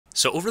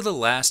So over the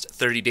last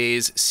 30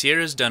 days,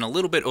 Sierra's done a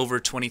little bit over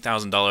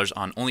 $20,000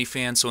 on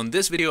OnlyFans. So in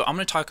this video, I'm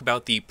going to talk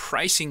about the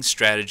pricing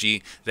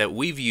strategy that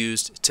we've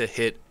used to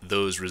hit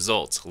those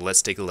results.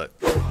 Let's take a look.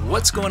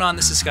 What's going on?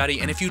 This is Scotty,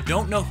 and if you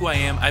don't know who I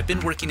am, I've been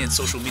working in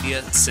social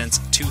media since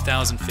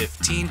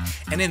 2015,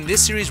 and in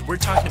this series, we're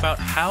talking about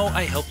how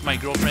I helped my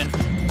girlfriend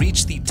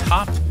reach the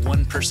top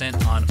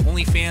 1% on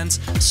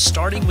OnlyFans,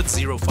 starting with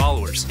 0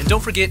 followers. And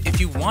don't forget, if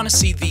you want to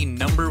see the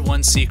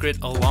 #1 secret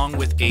along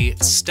with a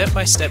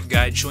step-by-step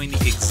guide showing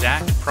the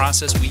exact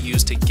process we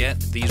use to get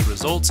these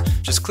results,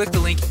 just click the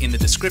link in the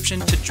description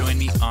to join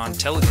me on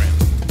Telegram.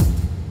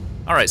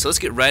 Alright, so let's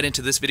get right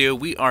into this video.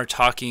 We are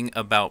talking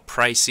about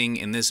pricing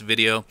in this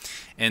video.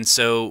 And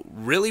so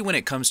really when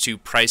it comes to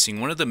pricing,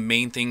 one of the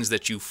main things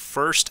that you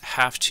first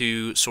have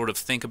to sort of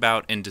think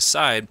about and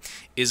decide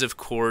is, of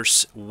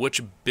course, which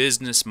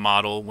business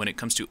model, when it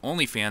comes to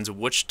OnlyFans,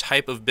 which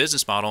type of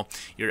business model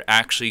you're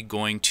actually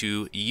going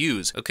to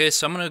use. Okay,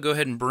 so I'm going to go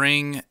ahead and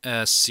bring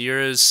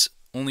Sierra's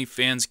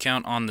OnlyFans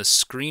account on the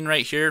screen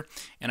right here,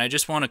 and I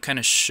just want to kind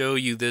of show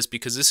you this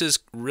because this is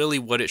really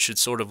what it should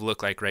sort of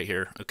look like right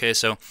here. Okay,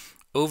 so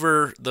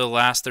over the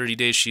last 30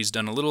 days she's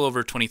done a little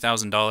over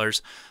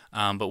 $20,000,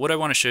 but what I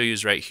want to show you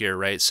is right here,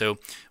 right? So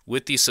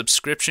with the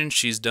subscription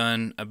she's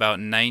done about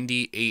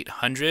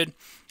 $9,800,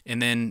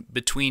 and then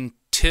between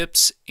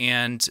tips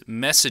and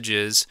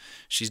messages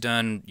she's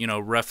done, you know,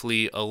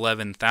 roughly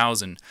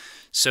 $11,000.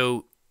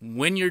 So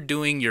when you're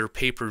doing your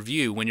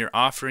pay-per-view, when you're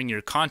offering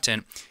your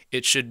content,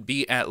 it should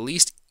be at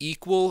least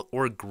equal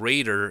or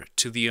greater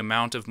to the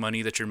amount of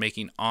money that you're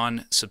making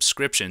on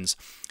subscriptions.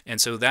 And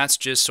so that's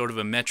just sort of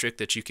a metric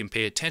that you can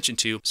pay attention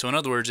to. So in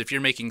other words, if you're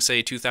making,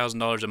 say,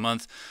 $2,000 a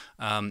month,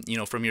 you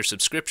know, from your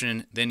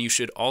subscription, then you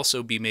should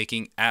also be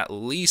making at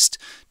least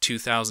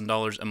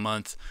 $2,000 a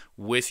month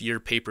with your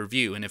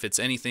pay-per-view. And if it's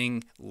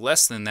anything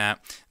less than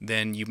that,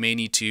 then you may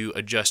need to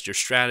adjust your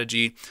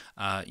strategy,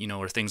 you know,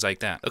 or things like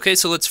that. Okay,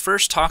 so let's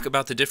first talk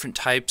about the different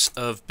types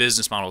of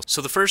business models.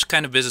 So the first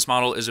kind of business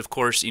model is, of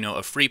course, you know,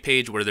 a free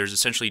page where there's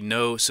essentially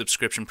no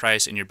subscription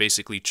price and you're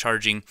basically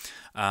charging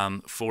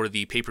for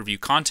the pay-per-view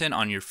content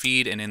on your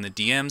feed and in the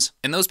DMs.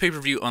 And those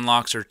pay-per-view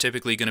unlocks are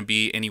typically going to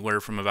be anywhere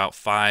from about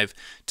 $5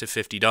 to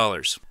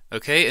 $50.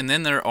 Okay, and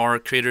then there are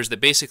creators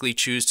that basically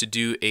choose to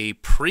do a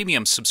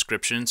premium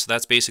subscription. So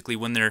that's basically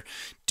when they're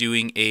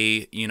doing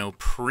a, you know,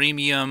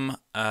 premium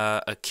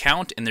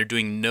account and they're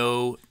doing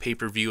no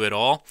pay-per-view at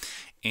all.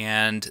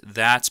 And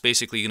that's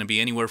basically going to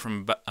be anywhere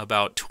from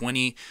about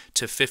 $20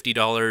 to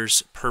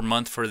 $50 per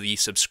month for the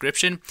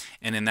subscription.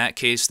 And in that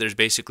case, there's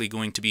basically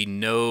going to be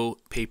no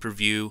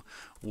pay-per-view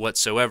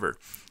whatsoever.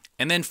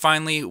 And then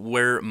finally,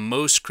 where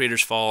most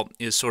creators fall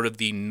is sort of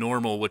the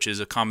normal, which is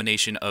a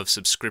combination of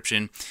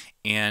subscription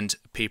and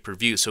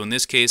pay-per-view. So in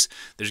this case,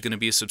 there's going to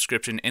be a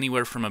subscription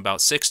anywhere from about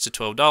 $6 to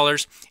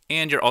 $12,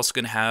 and you're also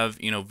going to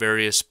have, you know,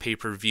 various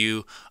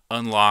pay-per-view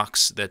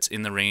unlocks that's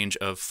in the range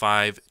of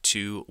 $5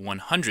 to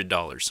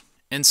 $100.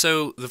 And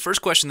so the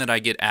first question that I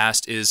get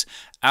asked is,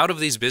 out of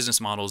these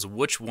business models,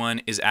 which one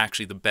is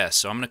actually the best?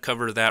 So I'm going to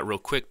cover that real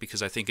quick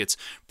because I think it's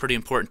pretty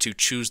important to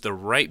choose the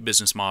right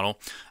business model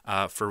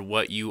for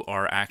what you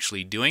are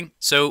actually doing.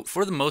 So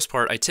for the most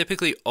part, I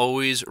typically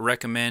always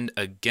recommend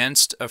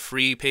against a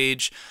free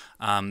page.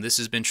 This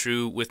has been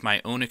true with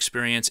my own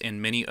experience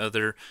and many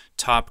other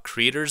top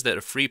creators, that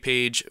a free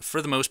page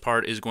for the most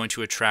part is going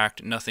to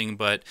attract nothing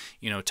but,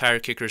 you know, tire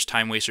kickers,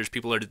 time wasters,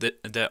 people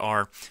that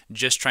are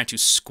just trying to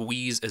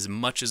squeeze as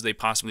much as they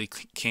possibly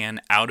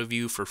can out of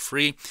you for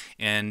free.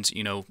 And,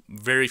 you know,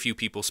 very few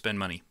people spend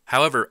money.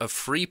 However, a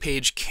free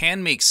page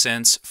can make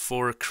sense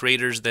for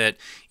creators that,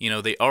 you know,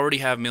 they already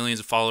have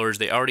millions of followers,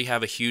 they already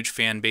have a huge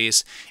fan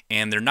base,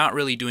 and they're not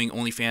really doing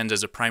OnlyFans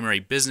as a primary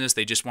business.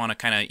 They just want to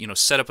kind of, you know,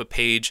 set up a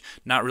page,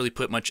 not really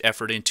put much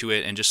effort into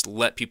it, and just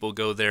let people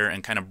go there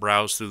and kind of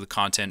browse through the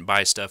content,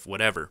 buy stuff,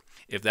 whatever.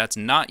 If that's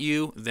not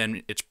you,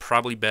 then it's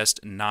probably best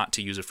not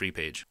to use a free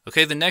page.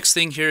 Okay, the next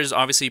thing here is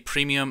obviously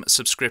premium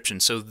subscription.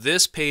 So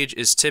this page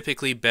is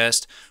typically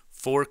best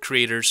for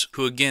creators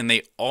who, again,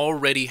 they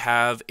already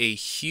have a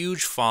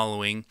huge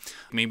following.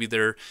 Maybe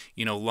they're,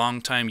 you know,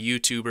 longtime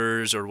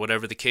YouTubers or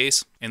whatever the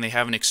case, and they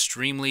have an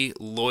extremely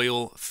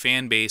loyal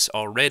fan base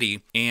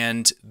already,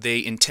 and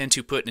they intend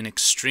to put an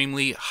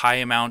extremely high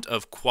amount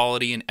of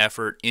quality and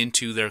effort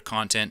into their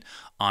content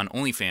on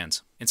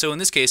OnlyFans. And so in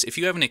this case, if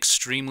you have an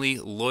extremely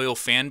loyal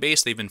fan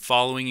base, they've been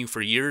following you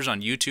for years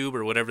on YouTube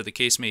or whatever the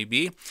case may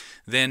be,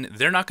 then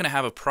they're not going to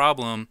have a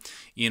problem,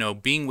 you know,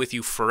 being with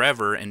you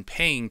forever and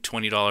paying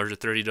 $20 or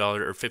 $30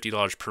 or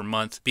 $50 per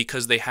month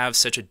because they have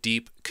such a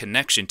deep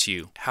connection to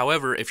you.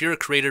 However, if you're a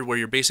creator where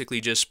you're basically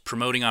just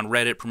promoting on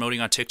Reddit,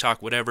 promoting on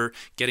TikTok, whatever,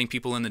 getting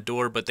people in the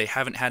door, but they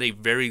haven't had a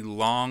very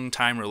long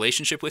time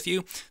relationship with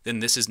you, then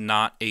this is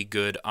not a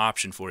good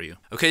option for you.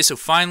 Okay, so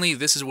finally,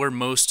 this is where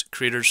most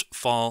creators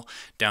fall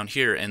down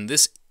here. And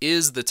this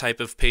is the type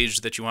of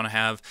page that you want to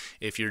have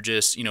if you're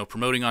just,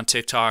 promoting on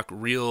TikTok,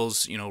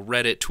 Reels,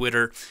 Reddit,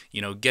 Twitter,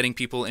 getting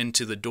people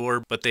into the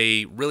door, but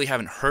they really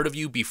haven't heard of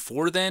you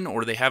before then,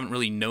 or they haven't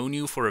really known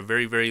you for a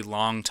very, very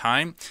long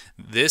time.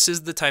 This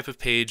is the type of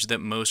page that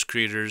most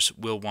creators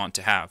will want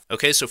to have.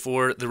 Okay, so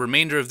for the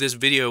remainder of this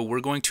video,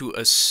 we're going to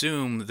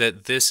assume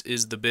that this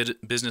is the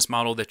business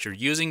model that you're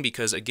using,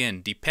 because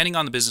again, depending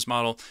on the business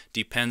model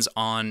depends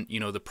on,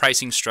 the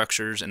pricing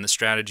structures and the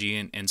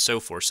strategy and so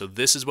forth. So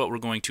this is what we're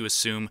going to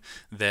assume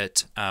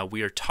that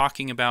we are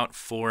talking about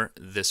for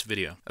this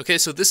video. Okay,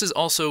 so this is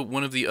also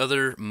one of the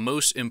other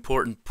most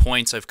important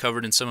points I've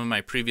covered in some of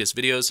my previous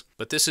videos,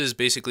 but this is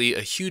basically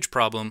a huge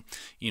problem,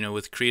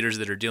 with creators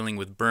that are dealing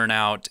with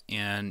burnout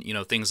and,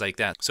 things like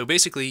that. So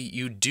basically,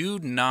 you do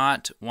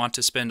not want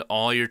to spend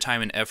all your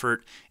time and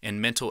effort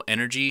and mental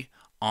energy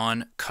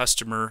on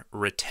customer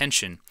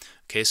retention.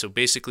 Okay, so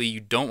basically, you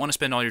don't want to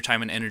spend all your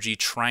time and energy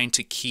trying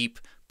to keep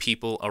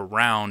people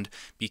around,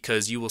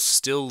 because you will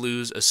still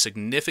lose a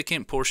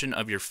significant portion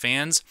of your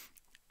fans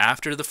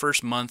after the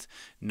first month,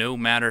 no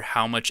matter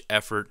how much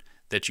effort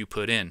that you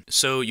put in.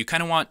 So you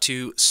kind of want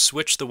to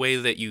switch the way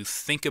that you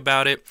think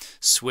about it,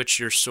 switch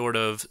your sort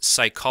of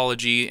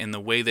psychology and the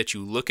way that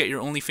you look at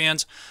your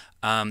OnlyFans.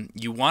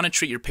 You want to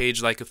treat your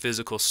page like a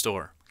physical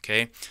store.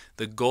 Okay,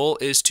 the goal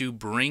is to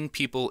bring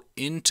people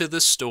into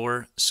the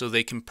store so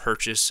they can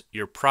purchase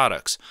your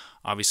products.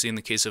 Obviously, in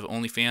the case of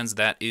OnlyFans,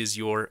 that is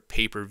your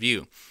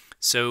pay-per-view.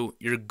 So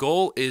your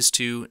goal is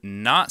to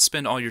not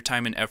spend all your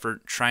time and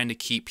effort trying to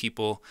keep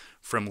people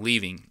from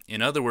leaving.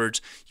 In other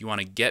words, you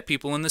want to get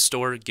people in the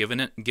store, give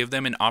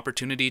them an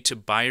opportunity to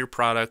buy your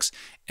products,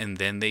 and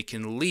then they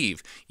can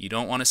leave. You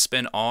don't want to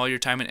spend all your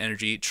time and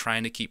energy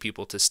trying to keep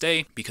people to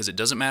stay, because it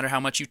doesn't matter how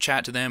much you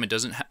chat to them, it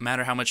doesn't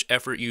matter how much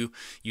effort you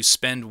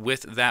spend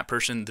with that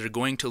person, they're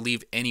going to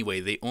leave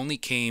anyway. They only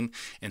came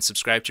and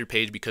subscribed to your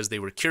page because they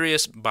were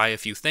curious, buy a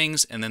few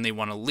things, and then they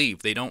want to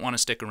leave. They don't want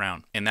to stick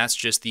around. And that's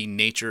just the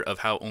nature of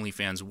how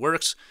OnlyFans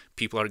works.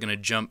 People are going to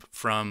jump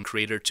from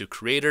creator to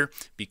creator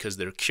because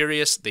they're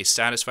curious, they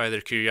satisfy their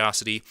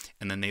curiosity,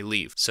 and then they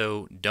leave.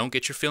 So don't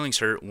get your feelings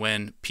hurt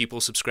when people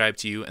subscribe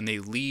to you and they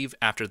leave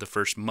after the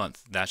first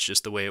month. That's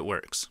just the way it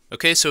works.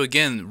 Okay, so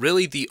again,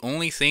 really the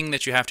only thing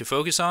that you have to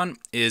focus on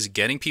is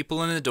getting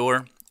people in the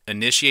door,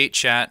 initiate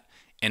chat,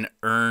 and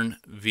earn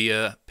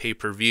via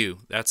pay-per-view.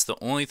 That's the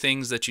only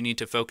things that you need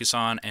to focus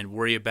on and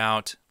worry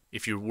about.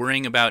 If you're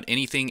worrying about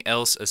anything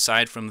else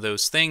aside from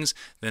those things,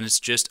 then it's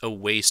just a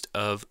waste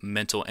of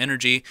mental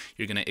energy.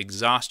 You're going to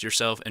exhaust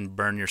yourself and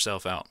burn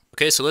yourself out.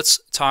 Okay, so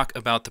let's talk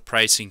about the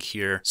pricing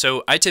here.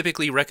 So I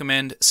typically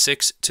recommend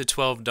 $6 to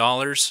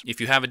 $12. If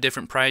you have a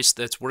different price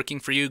that's working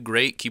for you,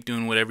 great, keep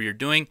doing whatever you're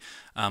doing.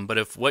 But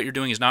if what you're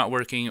doing is not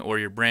working or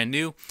you're brand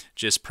new,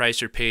 just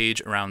price your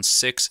page around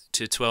 $6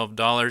 to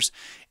 $12.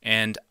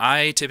 And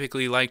I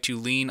typically like to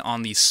lean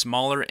on the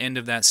smaller end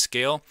of that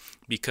scale,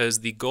 because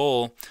the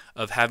goal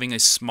of having a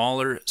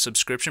smaller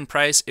subscription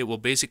price, it will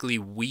basically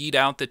weed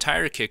out the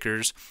tire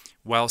kickers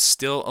while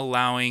still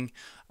allowing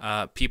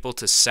people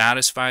to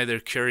satisfy their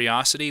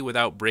curiosity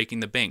without breaking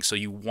the bank. So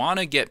you want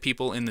to get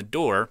people in the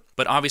door,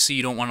 but obviously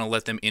you don't want to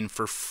let them in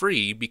for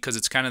free, because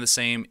it's kind of the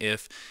same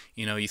if,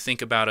 you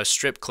think about a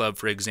strip club,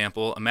 for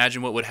example.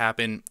 Imagine what would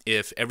happen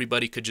if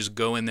everybody could just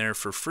go in there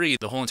for free.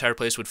 The whole entire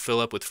place would fill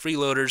up with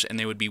freeloaders, and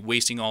they would be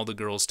wasting all the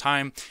girls'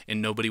 time,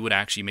 and nobody would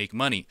actually make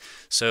money.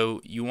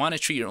 So you want to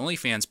treat your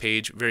OnlyFans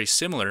page very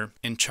similar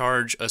and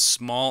charge a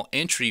small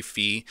entry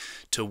fee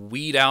to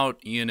weed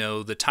out,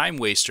 the time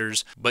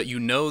wasters, but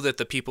you know that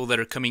the people that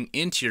are coming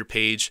into your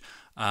page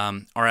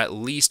are at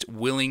least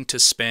willing to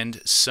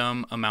spend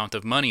some amount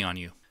of money on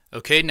you.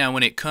 Okay, now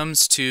when it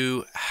comes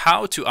to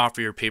how to offer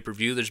your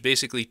pay-per-view, there's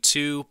basically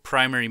two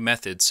primary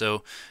methods.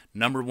 So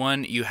number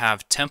one, you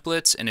have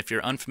templates, and if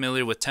you're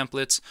unfamiliar with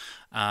templates,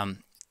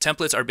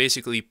 templates are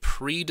basically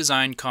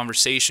pre-designed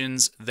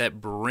conversations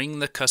that bring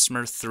the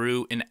customer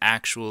through an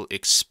actual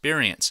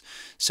experience.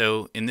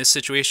 So in this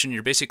situation,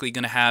 you're basically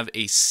going to have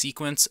a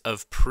sequence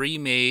of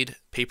pre-made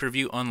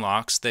pay-per-view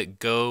unlocks that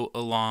go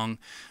along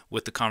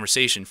with the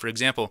conversation. For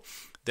example,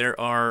 there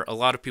are a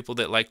lot of people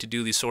that like to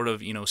do these sort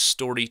of,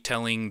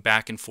 storytelling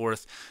back and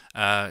forth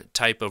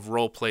type of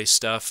role play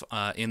stuff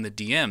in the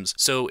DMs.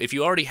 So if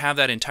you already have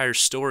that entire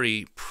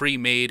story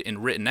pre-made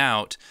and written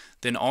out,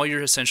 then all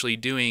you're essentially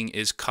doing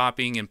is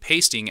copying and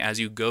pasting as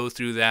you go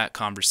through that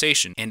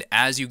conversation. And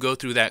as you go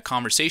through that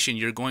conversation,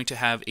 you're going to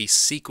have a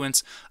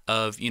sequence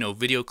of,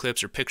 video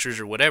clips or pictures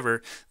or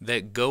whatever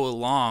that go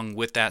along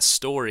with that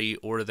story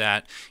or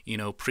that,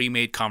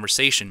 pre-made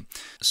conversation.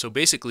 So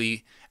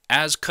basically,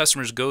 as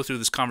customers go through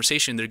this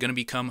conversation, they're going to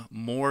become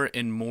more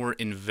and more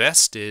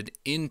invested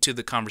into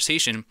the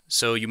conversation.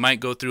 So you might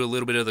go through a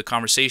little bit of the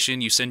conversation.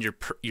 You send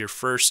your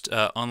first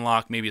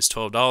unlock, maybe it's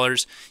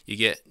 $12. You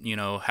get,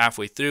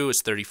 halfway through,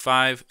 it's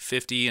 $35,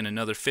 $50, and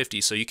another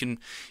 $50. So you can,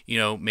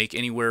 make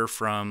anywhere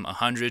from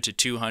 $100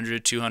 to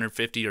 $200,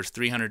 $250, or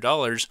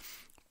 $300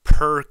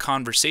 per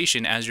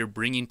conversation as you're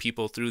bringing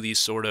people through these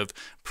sort of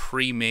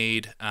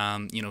pre-made,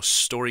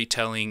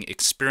 storytelling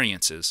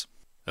experiences.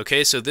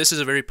 Okay, so this is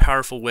a very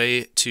powerful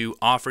way to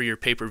offer your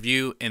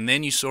pay-per-view, and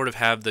then you sort of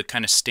have the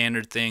kind of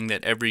standard thing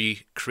that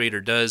every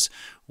creator does,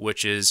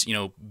 which is,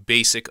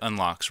 basic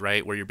unlocks,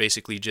 right? Where you're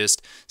basically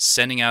just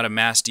sending out a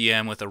mass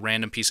DM with a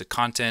random piece of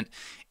content.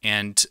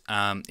 And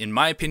in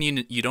my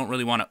opinion, you don't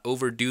really want to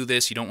overdo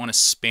this. You don't want to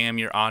spam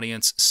your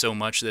audience so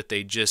much that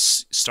they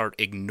just start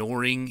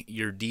ignoring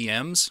your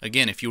DMs.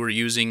 Again, if you were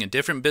using a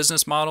different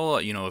business model,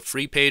 a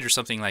free page or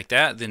something like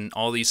that, then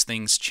all these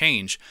things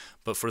change.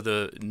 But for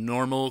the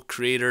normal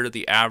creator,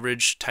 the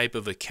average type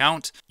of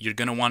account, you're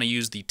going to want to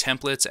use the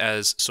templates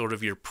as sort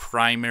of your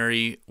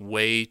primary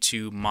way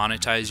to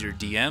monetize your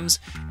DMs.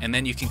 And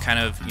then you can kind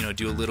of,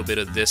 do a little bit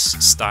of this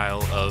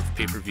style of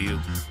pay-per-view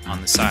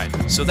on the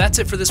side. So that's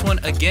it for this one.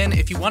 Again,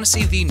 if you want to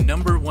see the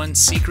 #1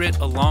 secret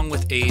along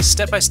with a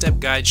step-by-step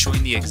guide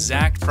showing the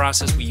exact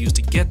process we use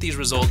to get these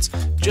results,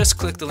 just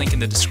click the link in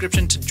the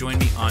description to join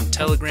me on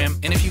Telegram.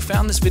 And if you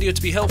found this video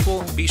to be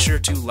helpful, be sure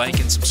to like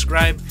and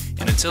subscribe.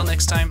 And until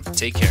next time,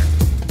 take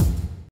care.